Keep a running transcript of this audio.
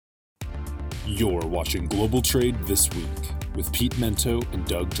You're watching Global Trade This Week with Pete Mento and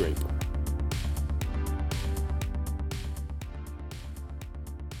Doug Draper.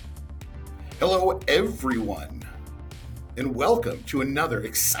 Hello, everyone, and welcome to another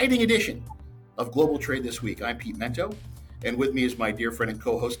exciting edition of Global Trade This Week. I'm Pete Mento, and with me is my dear friend and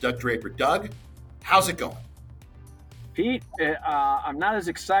co-host, Doug Draper. Doug, how's it going? Pete, I'm not as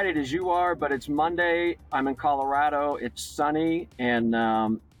excited as you are, but it's Monday. I'm in Colorado. It's sunny. And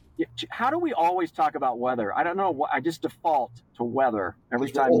how do we always talk about weather? I don't know. I just default to weather every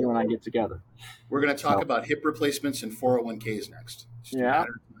time you and I get together. We're going to talk about hip replacements and 401ks next. It's just a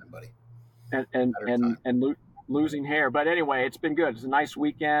matter of time, buddy. And losing hair. But anyway, it's been good. It's a nice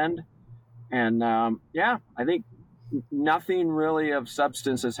weekend. And I think nothing really of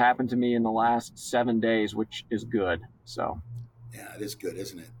substance has happened to me in the last 7 days, which is good. So, yeah, it is good,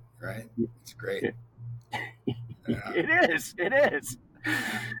 isn't it? Right? It's great. It is.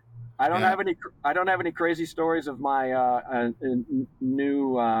 I don't have any crazy stories of my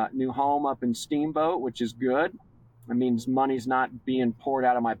new home up in Steamboat, which is good. It means money's not being poured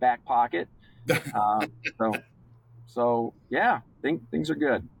out of my back pocket. So things are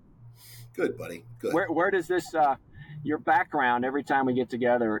good. Good, buddy. Good. Where does this your background every time we get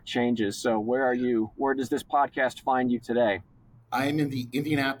together it changes? So where are you? Where does this podcast find you today? I am in the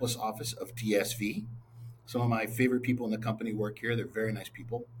Indianapolis office of DSV. Some of my favorite people in the company work here. They're very nice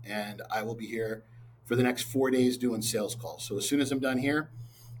people, and I will be here for the next 4 days doing sales calls. So as soon as I'm done here,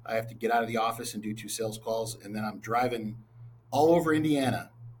 I have to get out of the office and do 2 sales calls, and then I'm driving all over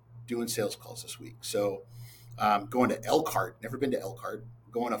Indiana doing sales calls this week. So going to Elkhart, never been to Elkhart.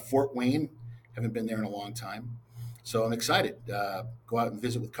 Going to Fort Wayne, haven't been there in a long time. So I'm excited. Go out and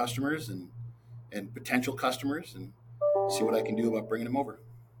visit with customers and potential customers and see what I can do about bringing them over.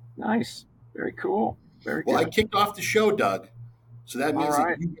 Nice. Very cool. Very well, good. I kicked off the show, Doug. So that means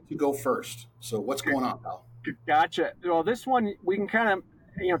that you get to go first. So what's going on, pal? Gotcha. Well, this one, we can kind of,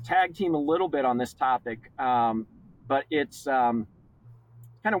 tag team a little bit on this topic, but it's kind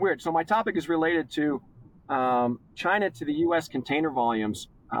of weird. So my topic is related to China to the U.S. container volumes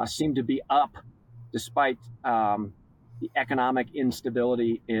seem to be up despite the economic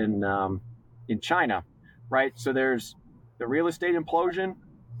instability in China, right? So there's the real estate implosion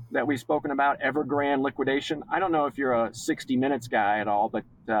that we've spoken about, Evergrande liquidation. I don't know if you're a 60 Minutes guy at all, but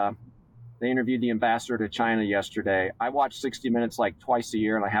they interviewed the ambassador to China yesterday. I watch 60 Minutes like twice a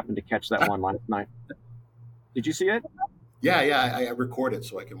year, and I happened to catch that one last night. Did you see it? Yeah, I record it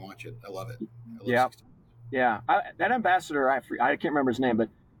so I can watch it. I love it. Yeah. That ambassador, I can't remember his name, but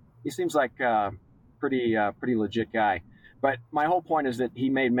he seems like a pretty legit guy. But my whole point is that he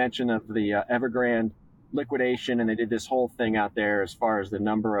made mention of the Evergrande liquidation, and they did this whole thing out there as far as the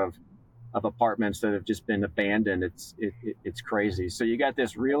number of apartments that have just been abandoned. It's crazy. So you got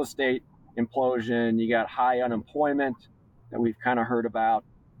this real estate implosion, you got high unemployment that we've kind of heard about.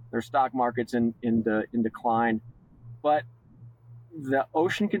 Their stock market's in decline, but the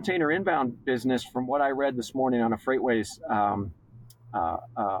ocean container inbound business, from what I read this morning on a FreightWays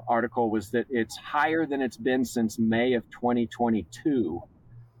article, was that it's higher than it's been since May of 2022,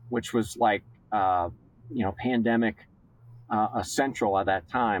 which was like, pandemic central at that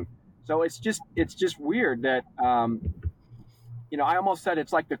time. So it's just weird that, I almost said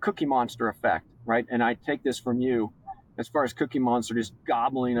it's like the Cookie Monster effect, right? And I take this from you as far as Cookie Monster just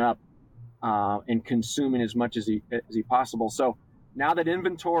gobbling up and consuming as much as he possible. So now that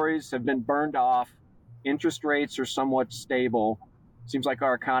inventories have been burned off, interest rates are somewhat stable. Seems like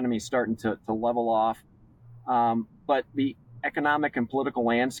our economy is starting to level off. But the economic and political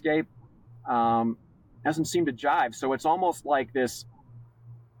landscape doesn't seem to jive. So it's almost like this: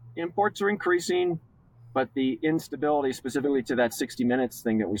 imports are increasing, but the instability, specifically to that 60 Minutes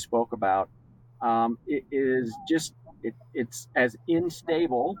thing that we spoke about, it's as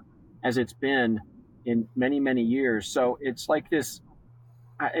unstable as it's been in many, many years. So it's like this,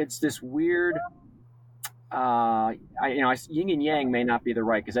 it's this weird, yin and yang may not be the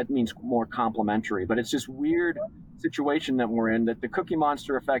right, because that means more complementary, but it's this weird situation that we're in, that the Cookie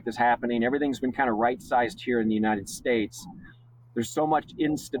Monster effect is happening. Everything's been kind of right-sized here in the United States. There's so much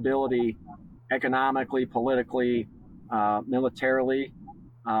instability economically, politically, militarily,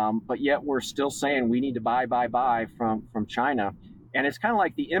 but yet we're still saying we need to buy from China. And it's kind of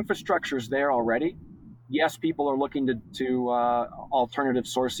like the infrastructure's there already. Yes, people are looking to alternative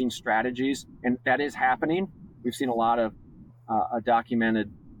sourcing strategies, and that is happening. We've seen a lot of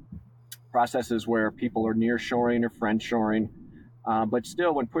documented processes where people are nearshoring or friendshoring. But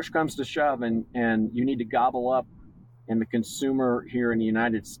still, when push comes to shove and you need to gobble up in the consumer here in the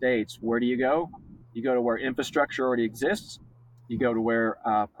United States, where do you go? You go to where infrastructure already exists. You go to where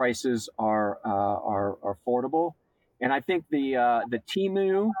prices are are affordable, and I think the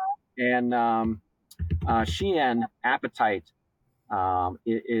Temu and Shein appetite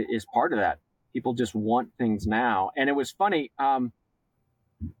is part of that. People just want things now, and it was funny.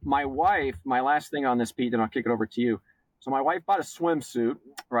 My wife, my last thing on this, Pete, then I'll kick it over to you. So my wife bought a swimsuit,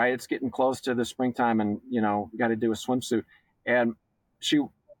 right? It's getting close to the springtime and, got to do a swimsuit. And she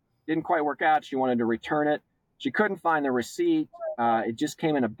didn't quite work out. She wanted to return it. She couldn't find the receipt. It just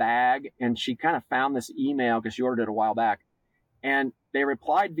came in a bag. And she kind of found this email because she ordered it a while back. And they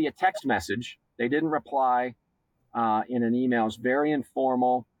replied via text message. They didn't reply in an email. It was very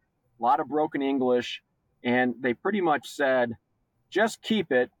informal, a lot of broken English. And they pretty much said, just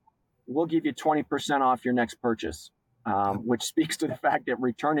keep it. We'll give you 20% off your next purchase. Which speaks to the fact that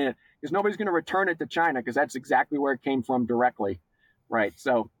returning it, because nobody's going to return it to China because that's exactly where it came from directly, right?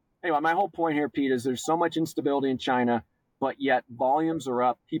 So anyway, my whole point here, Pete, is there's so much instability in China, but yet volumes are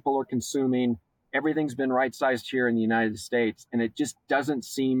up, people are consuming, everything's been right-sized here in the United States, and it just doesn't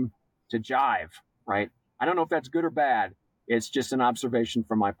seem to jive, right? I don't know if that's good or bad. It's just an observation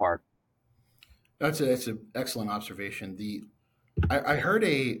from my part. That's an excellent observation. I heard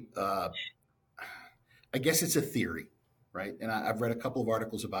I guess it's a theory, right? And I've read a couple of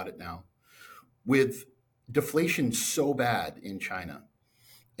articles about it now. With deflation so bad in China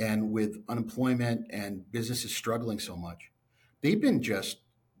and with unemployment and businesses struggling so much, they've been just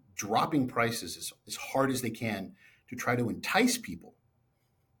dropping prices as hard as they can to try to entice people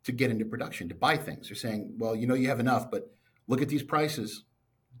to get into production, to buy things. They're saying, well, you have enough, but look at these prices.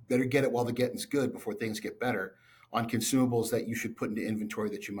 Better get it while the getting's good before things get better on consumables that you should put into inventory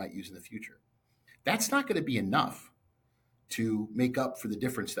that you might use in the future. That's not going to be enough to make up for the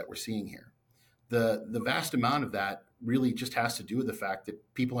difference that we're seeing here. The vast amount of that really just has to do with the fact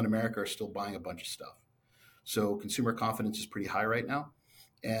that people in America are still buying a bunch of stuff. So consumer confidence is pretty high right now.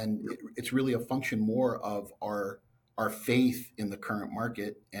 And it's really a function more of our faith in the current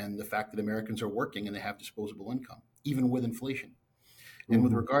market and the fact that Americans are working and they have disposable income, even with inflation. Mm-hmm. And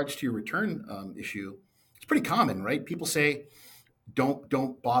with regards to your return issue, it's pretty common, right? People say,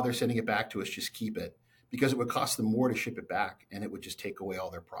 don't bother sending it back to us, just keep it, because it would cost them more to ship it back and it would just take away all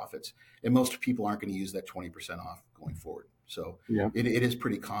their profits. And most people aren't going to use that 20% off going forward. So it is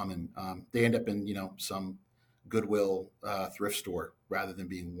pretty common. They end up in, some Goodwill thrift store rather than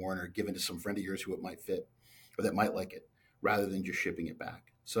being worn or given to some friend of yours who it might fit or that might like it rather than just shipping it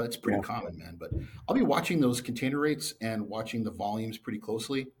back. So that's pretty common, man. But I'll be watching those container rates and watching the volumes pretty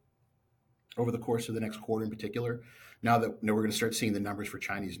closely over the course of the next quarter in particular. Now that we're going to start seeing the numbers for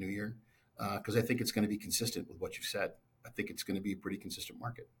Chinese New Year, because I think it's going to be consistent with what you said. I think it's going to be a pretty consistent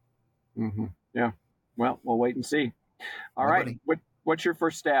market. Mm-hmm. Yeah. Well, we'll wait and see. All right. What's your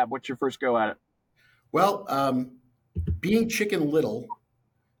first stab? What's your first go at it? Well, being Chicken Little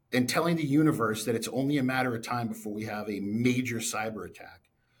and telling the universe that it's only a matter of time before we have a major cyber attack.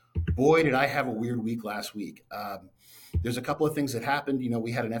 Boy, did I have a weird week last week. There's a couple of things that happened.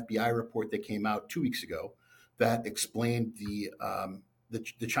 We had an FBI report that came out 2 weeks ago that explained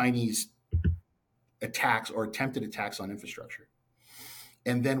the Chinese attacks or attempted attacks on infrastructure.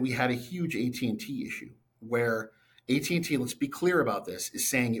 And then we had a huge AT&T issue where AT&T, let's be clear about this, is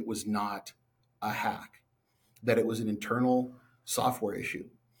saying it was not a hack, that it was an internal software issue.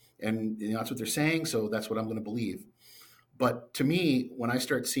 And that's what they're saying, so that's what I'm going to believe. But to me, when I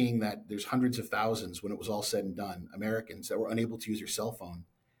start seeing that there's hundreds of thousands, when it was all said and done, Americans that were unable to use their cell phone,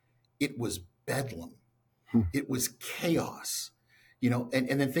 it was bedlam. It was chaos. And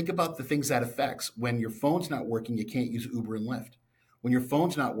then think about the things that affects. When your phone's not working, you can't use Uber and Lyft. When your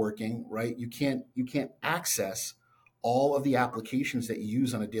phone's not working, right, you can't access all of the applications that you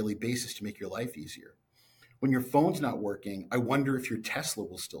use on a daily basis to make your life easier. When your phone's not working, I wonder if your Tesla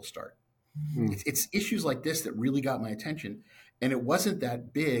will still start. It's issues like this that really got my attention. And it wasn't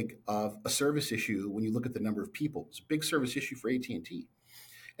that big of a service issue when you look at the number of people. It's a big service issue for AT&T.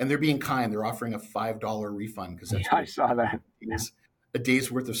 And they're being kind. They're offering a $5 refund because that's I saw that. A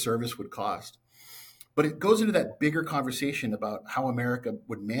day's worth of service would cost. But it goes into that bigger conversation about how America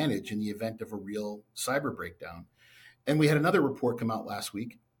would manage in the event of a real cyber breakdown. And we had another report come out last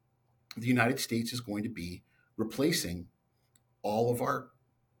week. The United States is going to be replacing all of our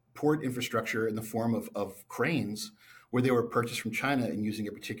port infrastructure in the form of cranes where they were purchased from China and using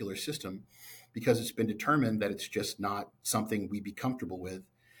a particular system because it's been determined that it's just not something we'd be comfortable with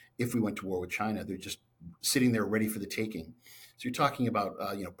if we went to war with China. They're just sitting there ready for the taking. So you're talking about,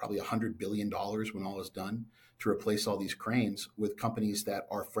 probably $100 billion when all is done to replace all these cranes with companies that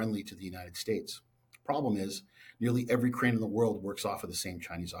are friendly to the United States. Problem is, nearly every crane in the world works off of the same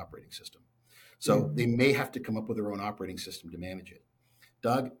Chinese operating system. So they may have to come up with their own operating system to manage it.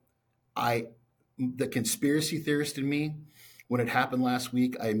 Doug, I the conspiracy theorist in me, when it happened last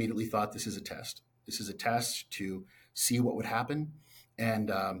week, I immediately thought this is a test. This is a test to see what would happen.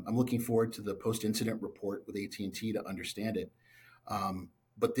 And I'm looking forward to the post-incident report with AT&T to understand it.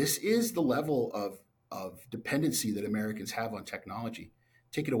 But this is the level of dependency that Americans have on technology.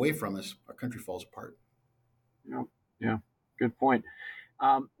 Take it away from us, our country falls apart. Yeah, good point.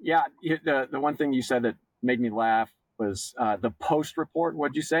 The one thing you said that made me laugh was the post report.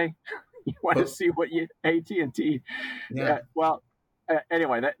 What'd you say? You want to see what AT&T? Yeah.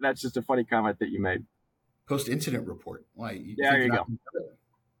 Anyway, that's just a funny comment that you made. Post-incident report. Why? There you go.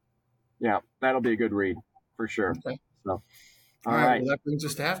 Yeah, that'll be a good read for sure. Okay. So, all right. Well, that brings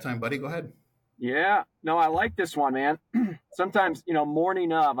us to halftime, buddy. Go ahead. Yeah. No, I like this one, man. Sometimes,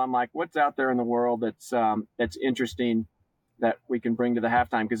 morning of, I'm like, what's out there in the world that's interesting that we can bring to the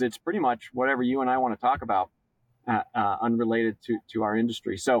halftime? Because it's pretty much whatever you and I want to talk about, unrelated to our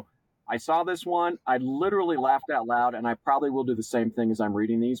industry. So I saw this one. I literally laughed out loud, and I probably will do the same thing as I'm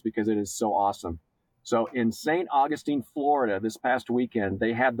reading these because it is so awesome. So in St. Augustine, Florida, this past weekend,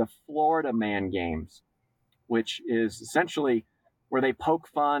 they had the Florida Man Games, which is essentially where they poke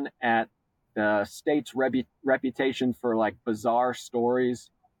fun at the state's reputation for like bizarre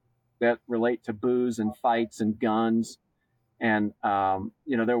stories that relate to booze and fights and guns. And,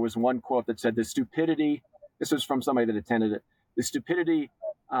 there was one quote that said, this was from somebody that attended it, the stupidity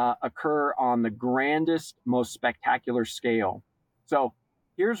occur on the grandest, most spectacular scale. So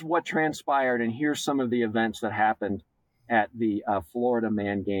here's what transpired, and here's some of the events that happened at the Florida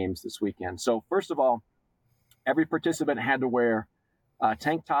Man Games this weekend. So first of all, every participant had to wear a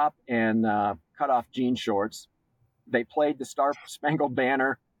tank top and cut-off jean shorts. They played the Star Spangled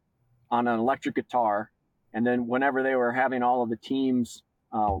Banner on an electric guitar, and then whenever they were having all of the teams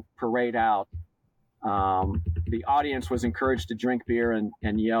parade out, the audience was encouraged to drink beer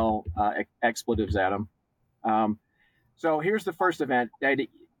and yell expletives at them. So here's the first event. They had to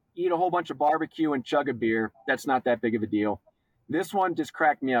eat a whole bunch of barbecue and chug a beer. That's not that big of a deal. This one just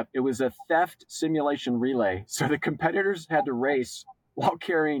cracked me up. It was a theft simulation relay. So the competitors had to race while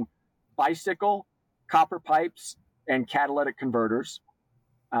carrying bicycle, copper pipes, and catalytic converters.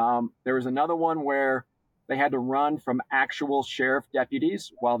 There was another one where they had to run from actual sheriff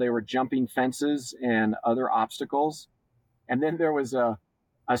deputies while they were jumping fences and other obstacles. And then there was a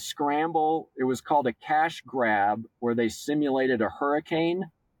scramble. It was called a cash grab, where they simulated a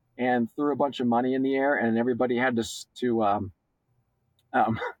hurricane and threw a bunch of money in the air, and everybody had to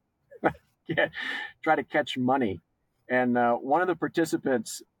try to catch money. And one of the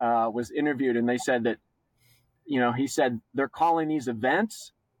participants was interviewed, and they said that, he said, they're calling these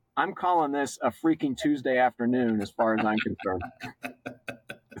events. I'm calling this a freaking Tuesday afternoon, as far as I'm concerned.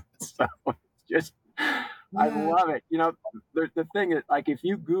 So just, I love it. The thing is, like, if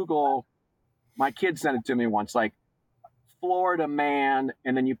you Google, my kid sent it to me once, like Florida Man,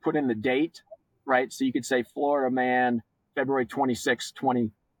 and then you put in the date, right? So you could say Florida Man, February 26,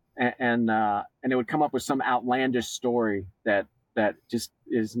 20, and it would come up with some outlandish story that just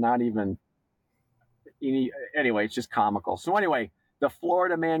is not even anyway, it's just comical. So anyway, the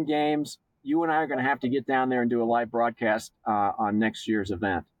Florida Man Games, you and I are going to have to get down there and do a live broadcast on next year's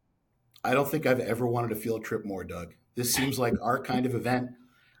event. I don't think I've ever wanted a field trip more, Doug. This seems like our kind of event.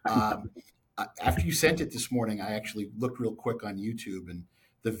 After you sent it this morning, I actually looked real quick on YouTube, and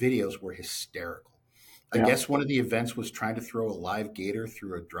the videos were hysterical. I guess one of the events was trying to throw a live gator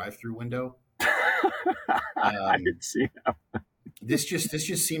through a drive-through window. I didn't see that. This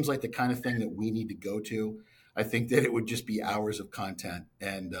just seems like the kind of thing that we need to go to. I think that it would just be hours of content,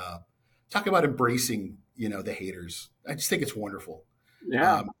 and talk about embracing, the haters. I just think it's wonderful.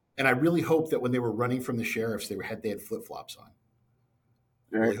 Yeah. And I really hope that when they were running from the sheriffs, they had flip-flops on.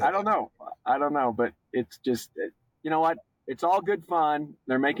 Really, I don't know, but it's just, you know what? It's all good fun.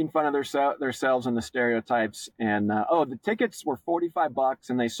 They're making fun of themselves and the stereotypes. And the tickets were $45,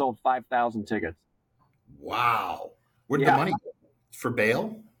 and they sold 5,000 tickets. Wow, where'd the money go? For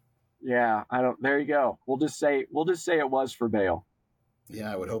bail? Yeah, there you go. We'll just say it was for bail.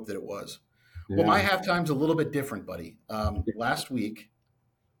 Yeah, I would hope that it was. Yeah. Well, my halftime's a little bit different, buddy. Last week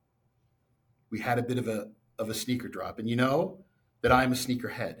we had a bit of a sneaker drop, and you know that I'm a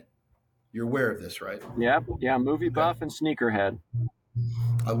sneakerhead. You're aware of this, right? Yep. Yeah, movie buff and sneakerhead.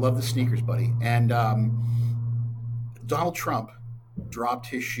 I love the sneakers, buddy. And Donald Trump dropped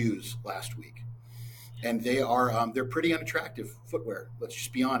his shoes last week, and they're pretty unattractive footwear. Let's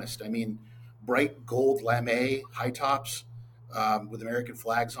just be honest. I mean, bright gold lame high tops with American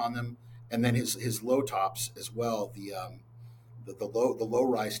flags on them, and then his low tops as well. The low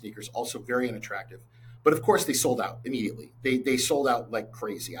rise sneakers, also very unattractive. But of course, they sold out immediately. They sold out like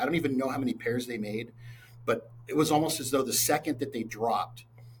crazy. I don't even know how many pairs they made, but it was almost as though the second that they dropped,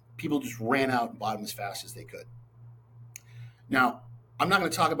 people just ran out and bought them as fast as they could. Now, I'm not going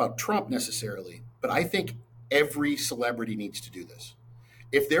to talk about Trump necessarily, but I think every celebrity needs to do this.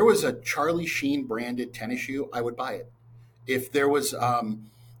 If there was a Charlie Sheen branded tennis shoe, I would buy it. If there was,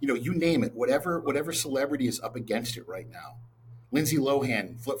 you name it, whatever celebrity is up against it right now. Lindsay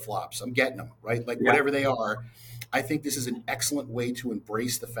Lohan flip flops, I'm getting them, right? Like whatever they are. I think this is an excellent way to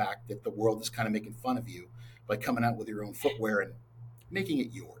embrace the fact that the world is kind of making fun of you by coming out with your own footwear and making it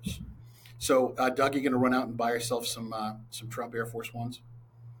yours. So, Doug, you going to run out and buy yourself some Trump Air Force Ones?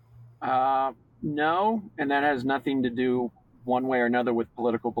 No, and that has nothing to do one way or another with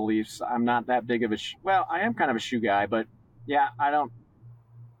political beliefs. I'm not that big of I am kind of a shoe guy, but yeah,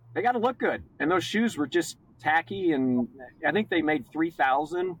 they got to look good. And those shoes were just tacky, and I think they made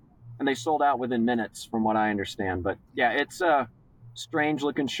 3,000 and they sold out within minutes from what I understand. But yeah, it's a strange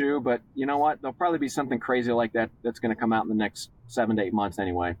looking shoe, but you know what? There'll probably be something crazy like that that's going to come out in the next 7 to 8 months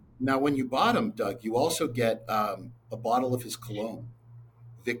anyway. Now, when you bought them, Doug, you also get a bottle of his cologne,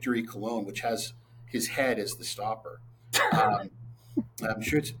 Victory Cologne, which has his head as the stopper. I'm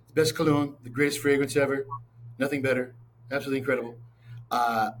sure it's the best cologne, the greatest fragrance ever, nothing better, absolutely incredible.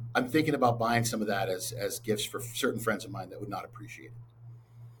 I'm thinking about buying some of that as gifts for certain friends of mine that would not appreciate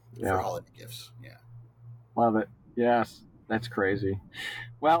it for holiday gifts. Yeah, love it. Yes, that's crazy.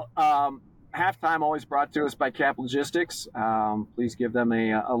 Well, Halftime always brought to us by Cap Logistics. Please give them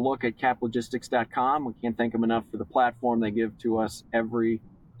a look at caplogistics.com. We can't thank them enough for the platform they give to us every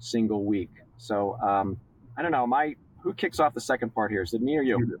single week. So I don't know, who kicks off the second part here? Is it me or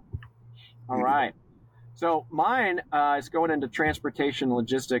you? All right. So mine is going into transportation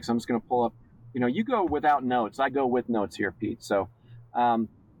logistics. I'm just going to pull up, you go without notes. I go with notes here, Pete. So,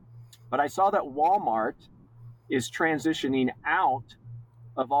 but I saw that Walmart is transitioning out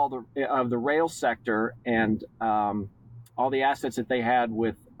of of the rail sector and all the assets that they had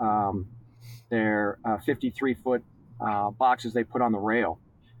with their 53-foot boxes they put on the rail,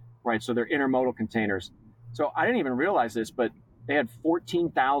 right? So they're intermodal containers. So I didn't even realize this, but they had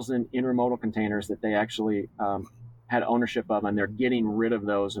 14,000 intermodal containers that they actually had ownership of, and they're getting rid of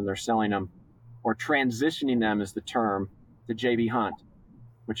those and they're selling them or transitioning them is the term to J.B. Hunt,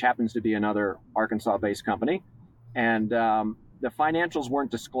 which happens to be another Arkansas-based company. And the financials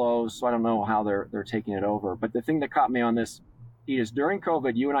weren't disclosed, so I don't know how they're taking it over. But the thing that caught me on this, Pete, is during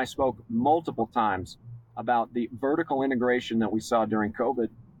COVID, you and I spoke multiple times about the vertical integration that we saw during COVID.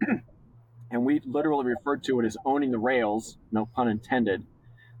 And we literally referred to it as owning the rails, no pun intended,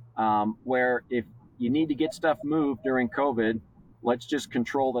 where if you need to get stuff moved during COVID, let's just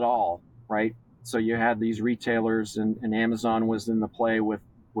control it all, right? So you had these retailers and Amazon was in the play with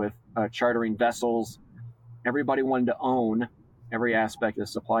chartering vessels. Everybody wanted to own every aspect of the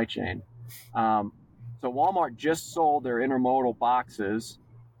supply chain. So Walmart just sold their intermodal boxes.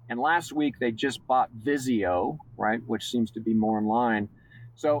 And last week they just bought Vizio, right, which seems to be more in line.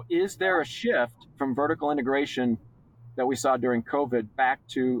 So is there a shift from vertical integration that we saw during COVID back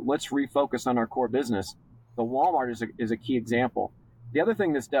to let's refocus on our core business? The Walmart is a key example. The other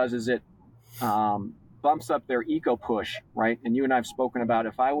thing this does is it bumps up their eco push, right? And you and I have spoken about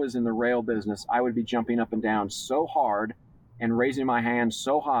if I was in the rail business, I would be jumping up and down so hard and raising my hand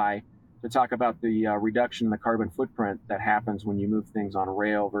so high to talk about the reduction in the carbon footprint that happens when you move things on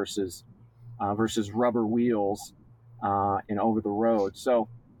rail versus rubber wheels and over the road. So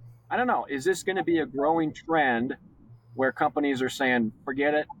I don't know, is this going to be a growing trend where companies are saying,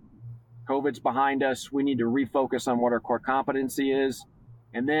 forget it, COVID's behind us, we need to refocus on what our core competency is?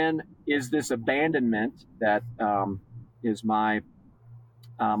 And then is this abandonment that is my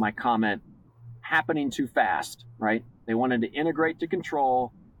comment happening too fast, right? They wanted to integrate to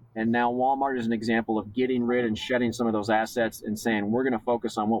control, and now Walmart is an example of getting rid and shedding some of those assets and saying, we're going to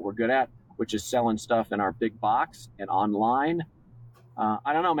focus on what we're good at, which is selling stuff in our big box and online.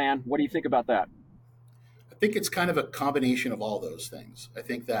 I don't know, man. What do you think about that? I think it's kind of a combination of all those things. I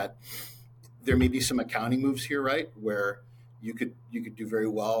think that there may be some accounting moves here, right, where you could do very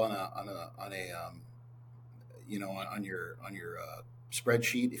well on your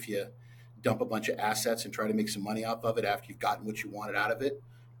spreadsheet if you dump a bunch of assets and try to make some money off of it after you've gotten what you wanted out of it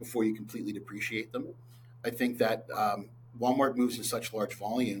before you completely depreciate them. I think that Walmart moves in such large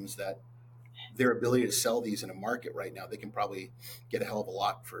volumes that their ability to sell these in a market right now, they can probably get a hell of a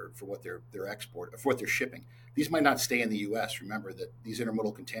lot for what they're export, for what they're shipping. These might not stay in the U.S. Remember that these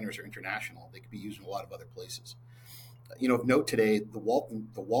intermodal containers are international. They could be used in a lot of other places. Of note today, the Walton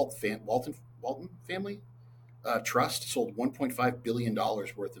family trust sold $1.5 billion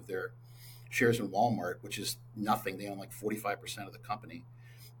worth of their shares in Walmart, which is nothing. They own like 45% of the company.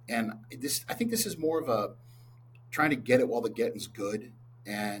 And I think this is more of a trying to get it while the getting's good.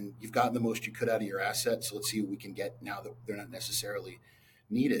 And you've gotten the most you could out of your assets. So let's see what we can get now that they're not necessarily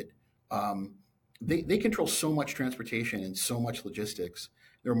needed. They control so much transportation and so much logistics.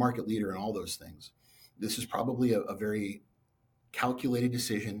 They're a market leader in all those things. This is probably a very calculated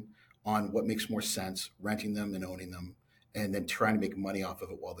decision on what makes more sense, renting them and owning them, and then trying to make money off of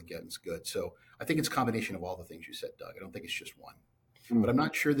it while the getting's good. So I think it's a combination of all the things you said, Doug. I don't think it's just one. But I'm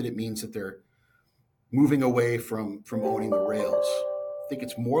not sure that it means that they're moving away from owning the rails. I think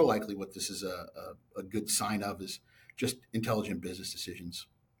it's more likely what this is a good sign of is just intelligent business decisions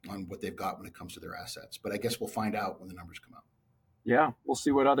on what they've got when it comes to their assets. But I guess we'll find out when the numbers come out. Yeah, we'll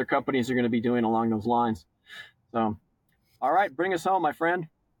see what other companies are going to be doing along those lines. So, all right, bring us home, my friend.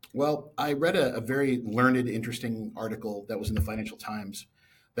 Well, I read a very learned, interesting article that was in the Financial Times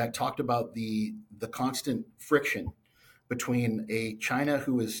that talked about the constant friction between a China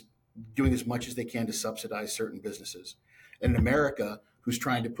who is doing as much as they can to subsidize certain businesses and an America who's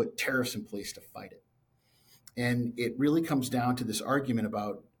trying to put tariffs in place to fight it. And it really comes down to this argument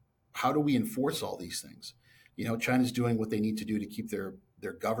about how do we enforce all these things? You know, China's doing what they need to do to keep their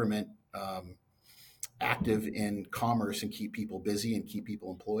government active in commerce and keep people busy and keep people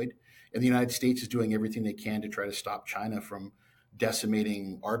employed. And the United States is doing everything they can to try to stop China from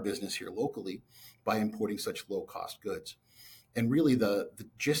decimating our business here locally by importing such low-cost goods. And really the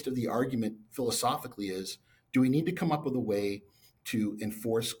gist of the argument philosophically is, do we need to come up with a way to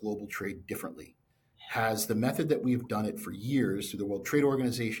enforce global trade differently? Has the method that we've done it for years through the World Trade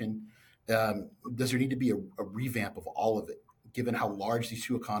Organization, does there need to be a revamp of all of it, given how large these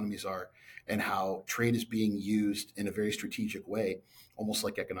two economies are and how trade is being used in a very strategic way, almost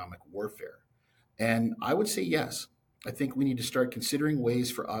like economic warfare? And I would say yes. I think we need to start considering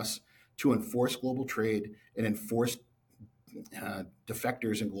ways for us to enforce global trade and enforce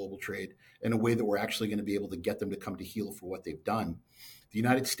defectors in global trade in a way that we're actually going to be able to get them to come to heel for what they've done. The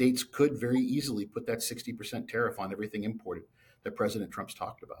United States could very easily put that 60% tariff on everything imported that President Trump's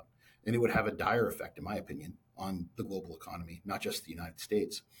talked about. And it would have a dire effect, in my opinion, on the global economy, not just the United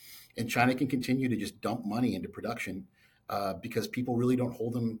States. And China can continue to just dump money into production because people really don't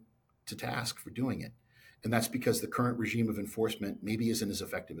hold them to task for doing it. And that's because the current regime of enforcement maybe isn't as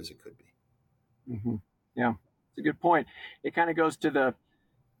effective as it could be. Mm-hmm. Yeah, it's a good point. It kind of goes to the,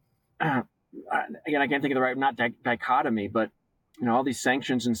 again, I can't think of the right, not dichotomy, but, you know, all these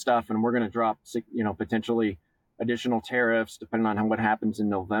sanctions and stuff, and we're going to drop, you know, potentially additional tariffs depending on what happens in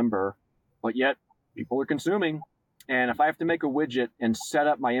November. But yet people are consuming. And if I have to make a widget and set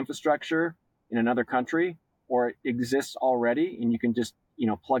up my infrastructure in another country, or it exists already and you can just, you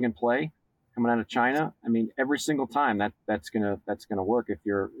know, plug and play coming out of China, I mean, every single time that's gonna work if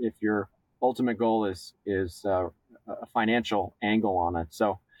your ultimate goal is a financial angle on it.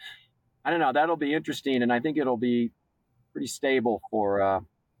 So I don't know, that'll be interesting, and I think it'll be pretty stable for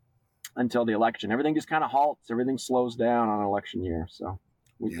until the election. Everything just kind of halts, everything slows down on election year. So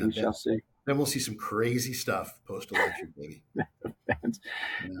we shall see. Then we'll see some crazy stuff post-election, maybe.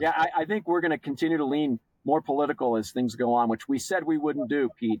 Yeah, I think we're going to continue to lean more political as things go on, which we said we wouldn't do,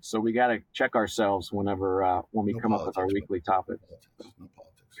 Pete. So we got to check ourselves when we come up with our weekly topic. No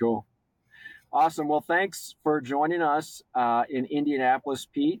politics. Cool. Awesome. Well, thanks for joining us in Indianapolis,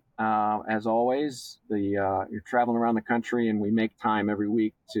 Pete. As always, you're traveling around the country, and we make time every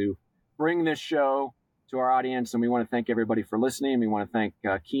week to bring this show to our audience. And we want to thank everybody for listening. We want to thank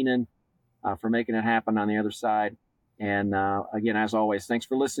Keenan for making it happen on the other side. And again, as always, thanks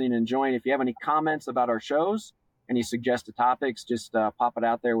for listening and enjoying. If you have any comments about our shows, any suggested topics, just pop it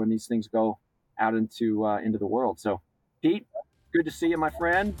out there when these things go out into the world. So, Pete, good to see you, my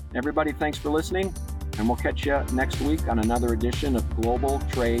friend. Everybody, thanks for listening. And we'll catch you next week on another edition of Global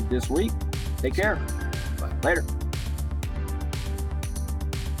Trade This Week. Take care. Bye. Later.